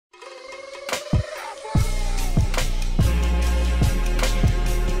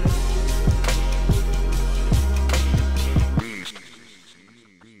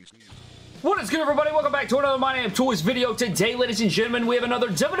good, everybody? Welcome back to another My Damn Toys video. Today, ladies and gentlemen, we have another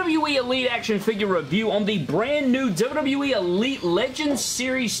WWE Elite action figure review on the brand new WWE Elite Legends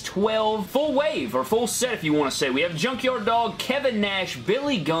Series 12 full wave, or full set if you want to say. We have Junkyard Dog, Kevin Nash,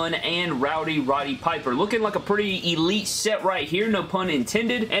 Billy Gunn, and Roddy Piper. Looking like a pretty elite set right here, no pun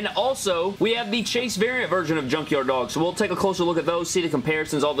intended. And also, we have the Chase variant version of Junkyard Dog, so we'll take a closer look at those, see the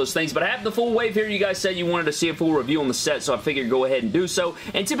comparisons, all those things. But I have the full wave here. You guys said you wanted to see a full review on the set, so I figured go ahead and do so.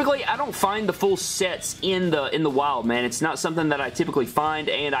 And typically, I don't find the full sets in the wild, man. It's not something that I typically find,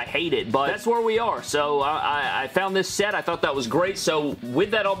 and I hate it, but that's where we are. So I found this set. I thought that was great. So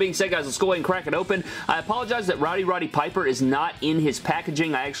with that all being said, guys, let's go ahead and crack it open. I apologize that Roddy Piper is not in his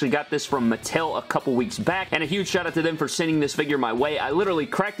packaging. I actually got this from Mattel a couple weeks back, and a huge shout out to them for sending this figure my way. I literally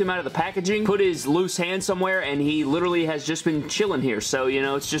cracked him out of the packaging, put his loose hand somewhere, and he literally has just been chilling here. So, you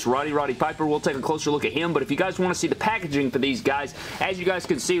know, it's just Roddy Piper. We'll take a closer look at him, but if you guys want to see the packaging for these guys, as you guys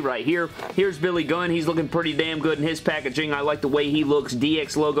can see right here, here's Billy Gunn. He's looking pretty damn good in his packaging. I like the way he looks.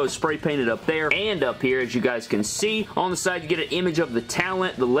 DX logo spray painted up there and up here, as you guys can see. On the side, you get an image of the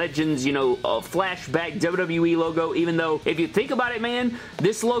talent, the legends, you know, a flashback WWE logo, even though, if you think about it, man,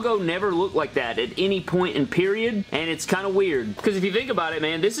 this logo never looked like that at any point in period, and it's kind of weird. Because if you think about it,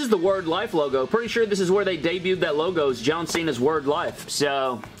 man, this is the Word Life logo. Pretty sure this is where they debuted that logo, is John Cena's Word Life.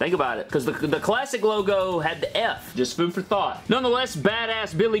 So, think about it. Because the classic logo had the F. Just food for thought. Nonetheless,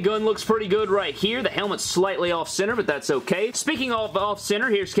 badass Billy Gunn looks pretty good right here. The helmet's slightly off-center, but that's okay. Speaking of off-center,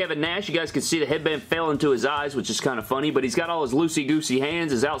 here's Kevin Nash. You guys can see the headband fell into his eyes, which is kind of funny, but he's got all his loosey-goosey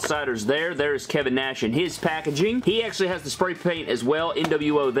hands, his outsiders there. There's Kevin Nash in his packaging. He actually has the spray paint as well,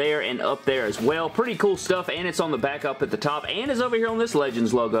 NWO there and up there as well. Pretty cool stuff, and it's on the back up at the top, and is over here on this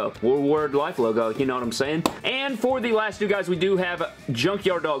Legends logo, or Word Life logo, you know what I'm saying. And for the last two guys, we do have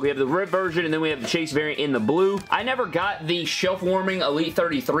Junkyard Dog. We have the red version, and then we have the Chase variant in the blue. I never got the shelf-warming Elite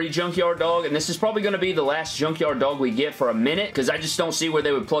 33 Junkyard Dog, and this is probably going to be the last Junkyard Dog we get for a minute, because I just don't see where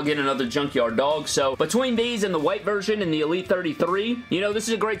they would plug in another Junkyard Dog. So between these and the white version and the Elite 33, you know, this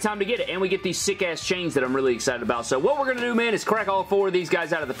is a great time to get it, and we get these sick-ass chains that I'm really excited about. So what we're going to do, man, is crack all four of these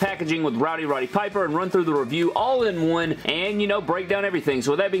guys out of the packaging with Roddy Piper and run through the review all in one and, you know, break down everything.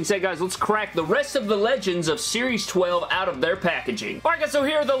 So with that being said, guys, let's crack the rest of the Legends of Series 12 out of their packaging. Alright, guys, so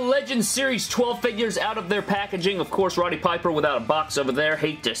here are the Legends Series 12 figures out of their packaging. Of course, Roddy Piper without a box over there.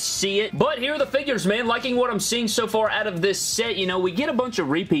 Hate to see it. But here are the figures, man. Liking what I'm seeing so far out of this set. You know, we get a bunch of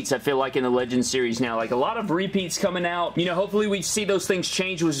repeats, I feel like, in the Legends series now. Like, a lot of repeats coming out. You know, hopefully we see those things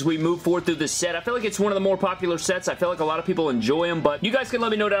change as we move forward through this set. I feel like it's one of the more popular sets. I feel like a lot of people enjoy them, but you guys can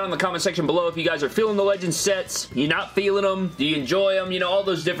let me know down in the comment section below if you guys are feeling the Legends sets. You're not feeling them? Do you enjoy them? You know, all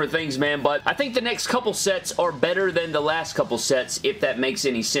those different things, man. But I think the next couple sets are better than the last couple sets, if that makes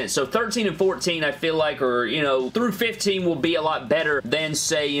any sense. So 13 and 14, I feel like, or, you know, through 15 will be a lot better than,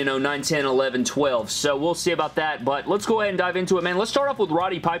 say, you know, 9, 10, 11, 12. So we'll see about that, but let's go ahead and dive into it, man. Let's start off with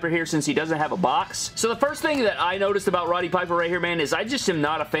Roddy Piper here since he doesn't have a box. So the first thing that I noticed about Roddy Piper right here, man, is I just am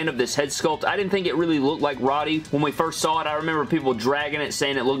not a fan of this head sculpt. I didn't think it really looked like Roddy when we first saw it. I remember people dragging it,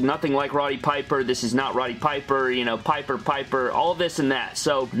 saying it looked nothing like Roddy Piper. This is not Roddy Piper, you know, Piper, all this and that.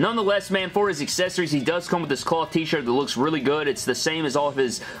 So nonetheless, man, for his accessories, he does come with this cloth t-shirt that looks really good. It's the same as all of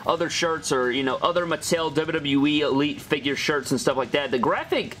his other shirts, or, you know, other Mattel WWE Elite figure shirts and stuff like that. The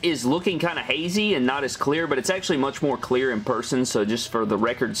graphic is looking kind of hazy and not as clear, but it's actually much more clear in person, so just for the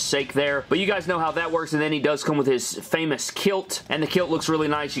record's sake there. But you guys know how that works, and then he does come with his famous kilt, and the kilt looks really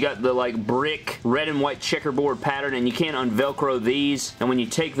nice. You got the, like, brick red and white checkerboard pattern, and you can't un-velcro these, and when you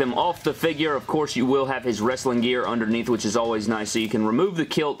take them off the figure, of course, you will have his wrestling gear underneath, which is always nice, so you can remove the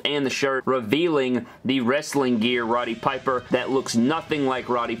kilt and the shirt, revealing the wrestling gear Roddy Piper that looks nothing like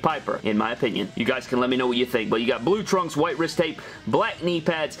Roddy Piper, in my opinion. You guys can let me know what you think, but you got blue trunks, white wrist tape, black knee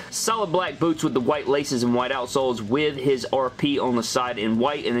pads, solid black boots with the white laces and white outsoles with his RP on the side in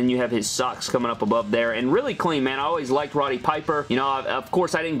white, and then you have his socks coming up above there, and really clean, man. I always liked Roddy Piper. You know, of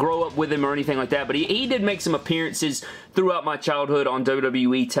course, I didn't grow up with him or anything like that, but he did make some appearances throughout my childhood on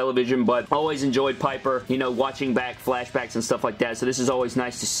WWE television, but always enjoyed Piper, you know, watching back flashbacks and stuff like that, so this is always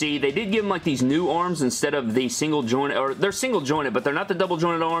nice to see. They did give him, like, these new arms instead of the single jointed, or they're single jointed, but they're not the double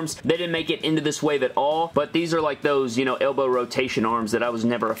jointed arms. They didn't make it into this wave at all, but these are like those, you know, elbow rotation arms that I was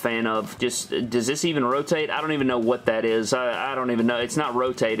never a fan of. Just, does this even rotate? I don't even know what that is. I don't even know. It's not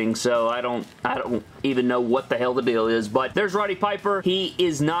rotating, so I don't even know what the hell the deal is, but there's Roddy Piper. He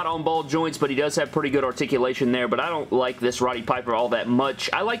is not on ball joints, but he does have pretty good articulation there, but I don't like this Roddy Piper all that much.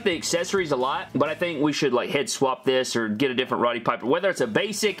 I like the accessories a lot, but I think we should like head swap this or get a different Roddy Piper. Whether it's a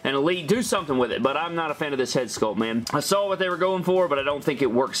basic, an elite, do something with it, but I'm not a fan of this head sculpt, man. I saw what they were going for, but I don't think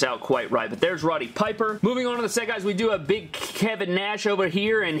it works out quite right. But there's Roddy Piper. Moving on to the set, guys, we do have big Kevin Nash over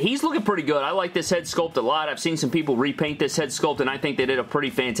here, and he's looking pretty good. I like this head sculpt a lot. I've seen some people repaint this head sculpt, and I think they did a pretty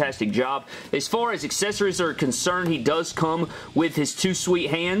fantastic job. As far as accessories are concerned, he does come with his two sweet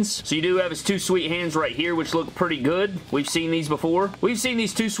hands. So you do have his two sweet hands right here, which look pretty good. We've seen these before. We've seen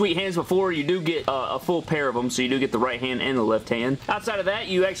these two sweet hands before. You do get a full pair of them, so you do get the right hand and the left hand. Outside of that,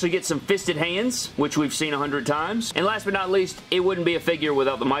 you actually get some fisted hands, which we've seen 100 times. And last but not least, it wouldn't be a figure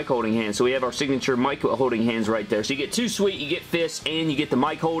without the mic holding hand. So we have our signature mic holding hands right there. So you get two sweet, you get fists, and you get the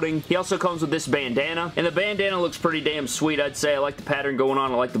mic holding. He also comes with this bandana, and the bandana looks pretty damn sweet, I'd say. I like the pattern going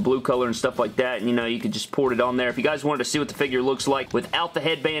on. I like the blue color and stuff like that. And, you know, you could just port it on there. If you guys wanted to see what the figure looks like without the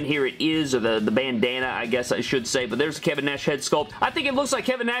headband, here it is, or the bandana, I guess I should say. But there's the Kevin Nash head sculpt. I think it looks like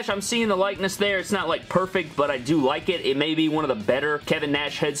Kevin Nash. I'm seeing the likeness there. It's not, like, perfect, but I do like it. It may be one of the better Kevin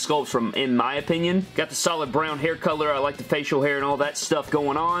Nash head sculpts from, in my opinion. Got the solid brown hair color. I like the facial hair and all that stuff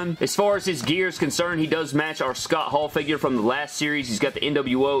going on. As far as his gear is concerned, he does match our Scott Hall figure from the last series. He's got the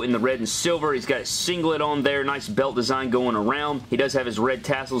NWO in the red and silver. He's got his singlet on there. Nice belt design going around. He does have his red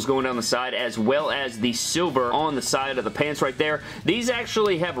tassels going down the side, as well as the silver on the side of the pants right there. These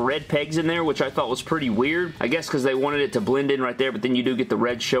actually have red pegs in there, which I thought was pretty weird. I guess because they wanted it to blend in right there, but then you do get the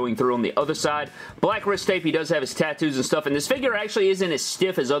red showing through on the other side. Black wrist tape. He does have his tattoos and stuff, and this figure actually isn't as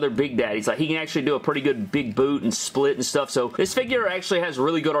stiff as other Big Daddies. Like, he can actually do a pretty good big boot and split and stuff, so this figure actually has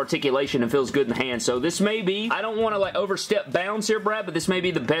really good articulation and feels good in the hand. So this may be, I don't want to like overstep bounds here, Brad, but this may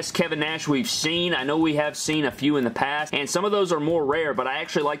be the best Kevin Nash we've seen. I know we have seen a few in the past, and some of those are more rare, but I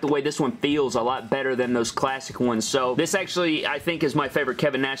actually like the way this one feels a lot better than those classic ones. So this actually, I think, is my favorite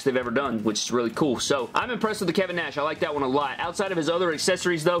Kevin Nash they've ever done, which is really cool. So I'm impressed with the Kevin Nash. I like that one a lot. Outside of his other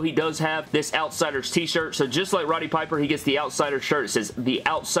accessories, though, he does have this Outsiders t-shirt. So just like Roddy Piper, he gets the Outsiders shirt. It says the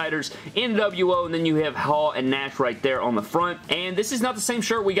Outsiders NWO, and then you have Hall and Nash right there on the front. And this is not the same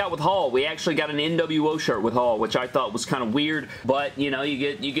shirt we got with Hall. We actually got an NWO shirt with Hall, which I thought was kind of weird, but you know,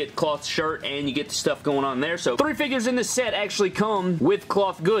 you get cloth shirt and you get the stuff going on there. So 3 figures in this set actually come with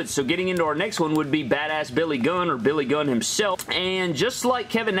cloth goods. So getting into our next one would be Badass Billy Gunn, or Billy Gunn himself. And just like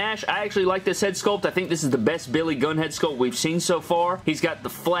Kevin Nash, I actually like this head sculpt. I think this is the best Billy Gunn head sculpt we've seen so far. He's got the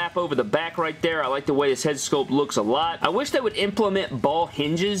flap over the back right there. I like the way his head sculpt looks a lot. I wish they would implement ball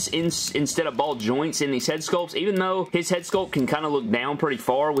hinges instead of ball joints in these head sculpts, even though his head sculpt can kind of look down pretty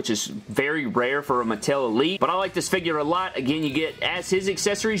far, which is very rare for a Mattel Elite. But I like this figure a lot. Again, you get, as his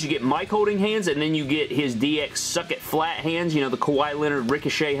accessories, you get mic holding hands, and then you get his DX suck it flat hands, you know, the Kawhi Leonard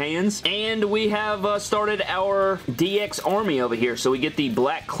Ricochet hands. And we have started our DX army over here. So we get the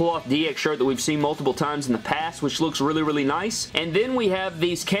black cloth DX shirt that we've seen multiple times in the past, which looks really, really nice. And then we have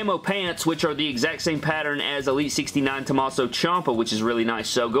these camo pants, which are the exact same pattern as Elite 69 Tommaso Ciampa, which is really nice.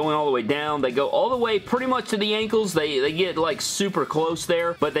 So going all the way down, they go all the way pretty much to the ankles. They get like super close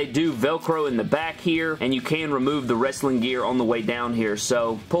there, but they do Velcro in the back here, and you can remove the wrestling gear on the way down here.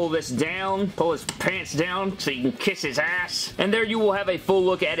 So pull this down, pull his pants down so you can kiss his ass. And there you will have a full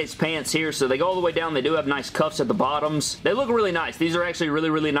look at his pants here. So they go all the way down. They do have nice cuffs at the bottoms. They look really nice. These are actually really,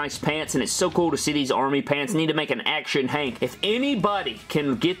 really nice pants, and it's so cool to see these army pants. Need to make an Action Hank. If anybody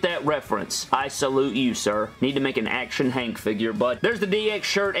can get that reference, I salute you, sir. Need to make an Action Hank figure. But there's the DX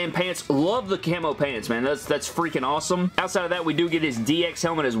shirt and pants. Love the camo pants, man. That's freaking awesome. Outside of that, we do get his DX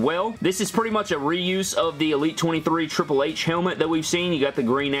helmet as well. This is pretty much a reuse of the Elite 23 Triple H helmet that we've seen. You got the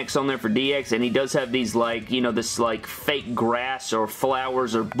green X on there for DX, and he does have these, like, you know, this like fake grass or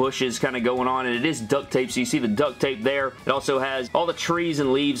flowers or bushes kind of going on, and it is duct tape, so you see the duct tape there. It also has all the trees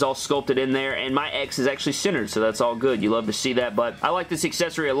and leaves all sculpted in there, and my X is actually centered, so that's all good. You love to see that, but I like this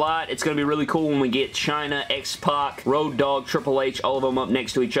accessory a lot. It's going to be really cool when we get China, X-Pac, Road Dogg, Triple H, all of them up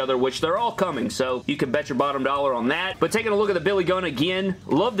next to each other, which they're all coming, so you can bet your bottom dollar on that. But taking a look at the Billy Gunn again,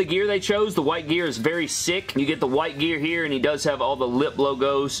 love the gear they chose. The white gear is very sick. You get the white gear here, and he does have all the lip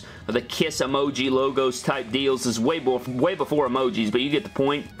logos, or the kiss emoji logos type deals. This is way before emojis, but you get the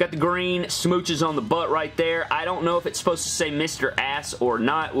point. Got the green smooches on the butt right there. I don't know if it's supposed to say Mr. Ass or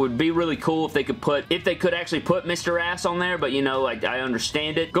not. It would be really cool if they could actually put Mr. Ass on there, but you know, like, I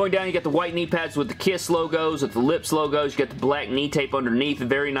understand it. Going down, you get the white knee pads with the kiss logos, with the lips logos. You got the black knee tape underneath. A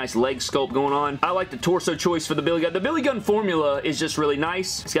very nice leg sculpt going on. I like the torso choice for the Billy Gunn. The Billy Gunn formula is just really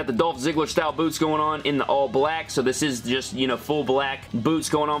nice. It's got the Dolph Ziggler style boots going on in the all black, so this is just, you know, full black boots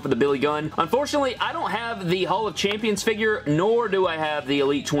going on for the Billy Gunn. Unfortunately, I don't have the Hall of Champions figure, nor do I have the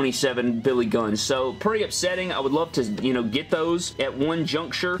Elite 27 Billy Gunn, so pretty upsetting. I would love to, you know, get those at one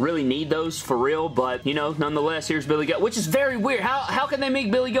juncture. Really need those for real, but, you know, know, nonetheless, here's Billy Gunn, which is very weird. How can they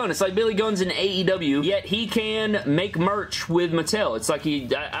make Billy Gunn? It's like Billy Gunn's in AEW, yet he can make merch with Mattel. It's like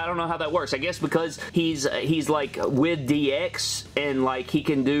I don't know how that works. I guess because he's like with DX, and like he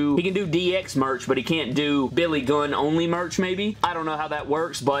can do DX merch, but he can't do Billy Gunn only merch, maybe. I don't know how that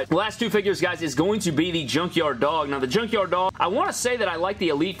works, but the last two figures, guys, is going to be the Junkyard Dog. Now, the Junkyard Dog, I want to say that I like the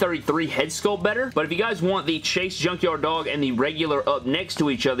Elite 33 head sculpt better, but if you guys want the Chase Junkyard Dog and the regular up next to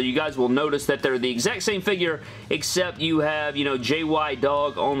each other, you guys will notice that they're the exact same figure, except you have, you know, JY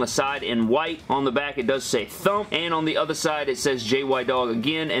Dog on the side in white. On the back, it does say Thump, and on the other side, it says JY Dog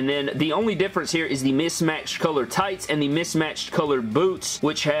again, and then the only difference here is the mismatched color tights and the mismatched colored boots,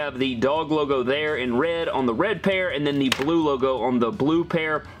 which have the dog logo there in red on the red pair, and then the blue logo on the blue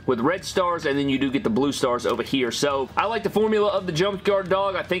pair with red stars, and then you do get the blue stars over here. So I like the formula of the Junkyard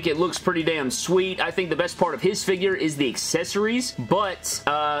Dog. I think it looks pretty damn sweet. I think the best part of his figure is the accessories, but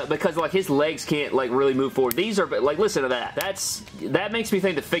because like his legs can't like really move forward. These are like, listen to that. That makes me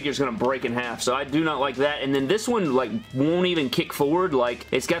think the figure's gonna break in half, so I do not like that. And then this one like won't even kick forward. Like,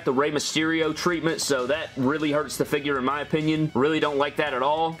 it's got the Rey Mysterio treatment, so that really hurts the figure in my opinion. Really don't like that at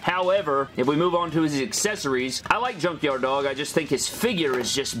all. However, if we move on to his accessories, I like Junkyard Dog. I just think his figure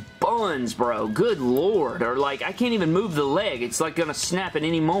is just buns, bro. Good lord. Or like, I can't even move the leg. It's like gonna snap at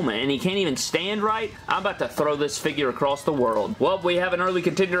any moment, and he can't even stand right. I'm about to throw this figure across the world. Well, we have an early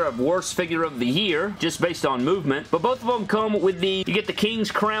contender of worst figure of the year, just based on movement, but both of them come with the, you get the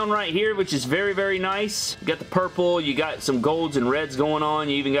King's crown right here, which is very, very nice. You got the purple, you got some golds and reds going on,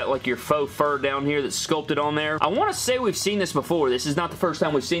 you even got like your faux fur down here that's sculpted on there. I want to say we've seen this before. This is not the first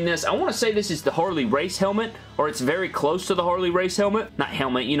time we've seen this. I want to say this is the Harley race helmet, or it's very close to the Harley race helmet. Not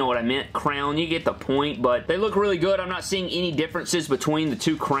helmet, you know what I meant. Crown, you get the point, but they look really good. I'm not seeing any differences between the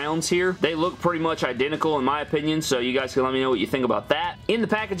two crowns here. They look pretty much identical in my opinion, so you guys can let me know what you think about that. In the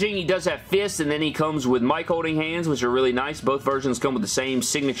packaging, he does have fists, and then he comes with mic holding hands, which are really nice. Both versions come with the same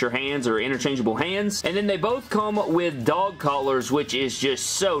signature hands or interchangeable hands, and then they both come with dog collars, which is just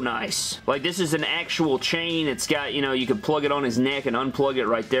so nice. Like, this is an actual chain. It's got, you know, you can plug it on his neck and unplug it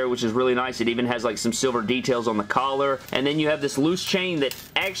right there, which is really nice. It even has like some silver details on the collar, and then you have this loose chain that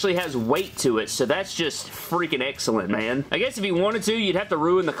actually has weight to it, so that's just freaking excellent, man. I guess if you wanted to, you'd have to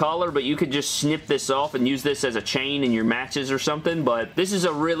ruin the collar, but you could just snip this off and use this as a chain in your matches or something, but this is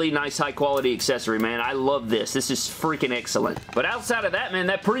a really nice high quality accessory, man. I love this. This is freaking excellent. But outside of that, man,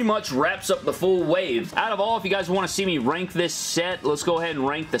 that pretty much wraps up the full wave. Out of all, if you guys want to see me rank this set, let's go ahead and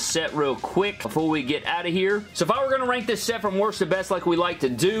rank the set real quick before we get out of here. So if I were going to rank this set from worst to best like we like to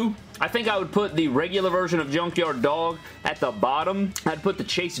do, I think I would put the regular version of Junkyard Dog at the bottom. I'd put the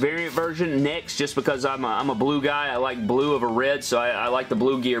Chase variant version next, just because I'm a blue guy. I like blue over red, so I like the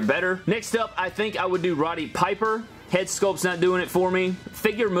blue gear better. Next up, I think I would do Roddy Piper. Head sculpt's not doing it for me.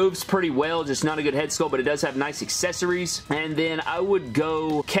 Figure moves pretty well, just not a good head sculpt, but it does have nice accessories. And then I would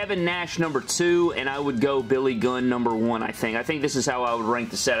go Kevin Nash number 2, and I would go Billy Gunn number 1, I think. I think this is how I would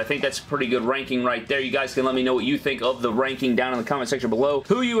rank the set. I think that's a pretty good ranking right there. You guys can let me know what you think of the ranking down in the comment section below.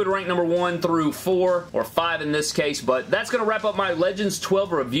 Who you would rank number 1 through 4, or 5 in this case, but that's going to wrap up my Legends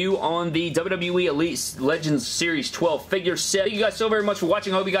 12 review on the WWE Elite Legends Series 12 figure set. Thank you guys so very much for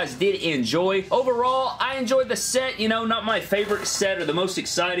watching. I hope you guys did enjoy. Overall, I enjoyed the set. You know, not my favorite set or the most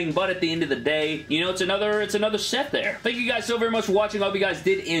exciting, but at the end of the day, you know, it's another set there. Thank you guys so very much for watching. I hope you guys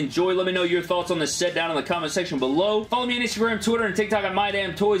did enjoy. Let me know your thoughts on this set down in the comment section below. Follow me on Instagram, Twitter, and TikTok at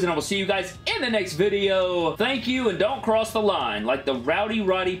MyDamnToys, and I will see you guys in the next video. Thank you, and don't cross the line like the Rowdy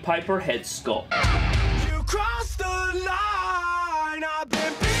Roddy Piper head sculpt.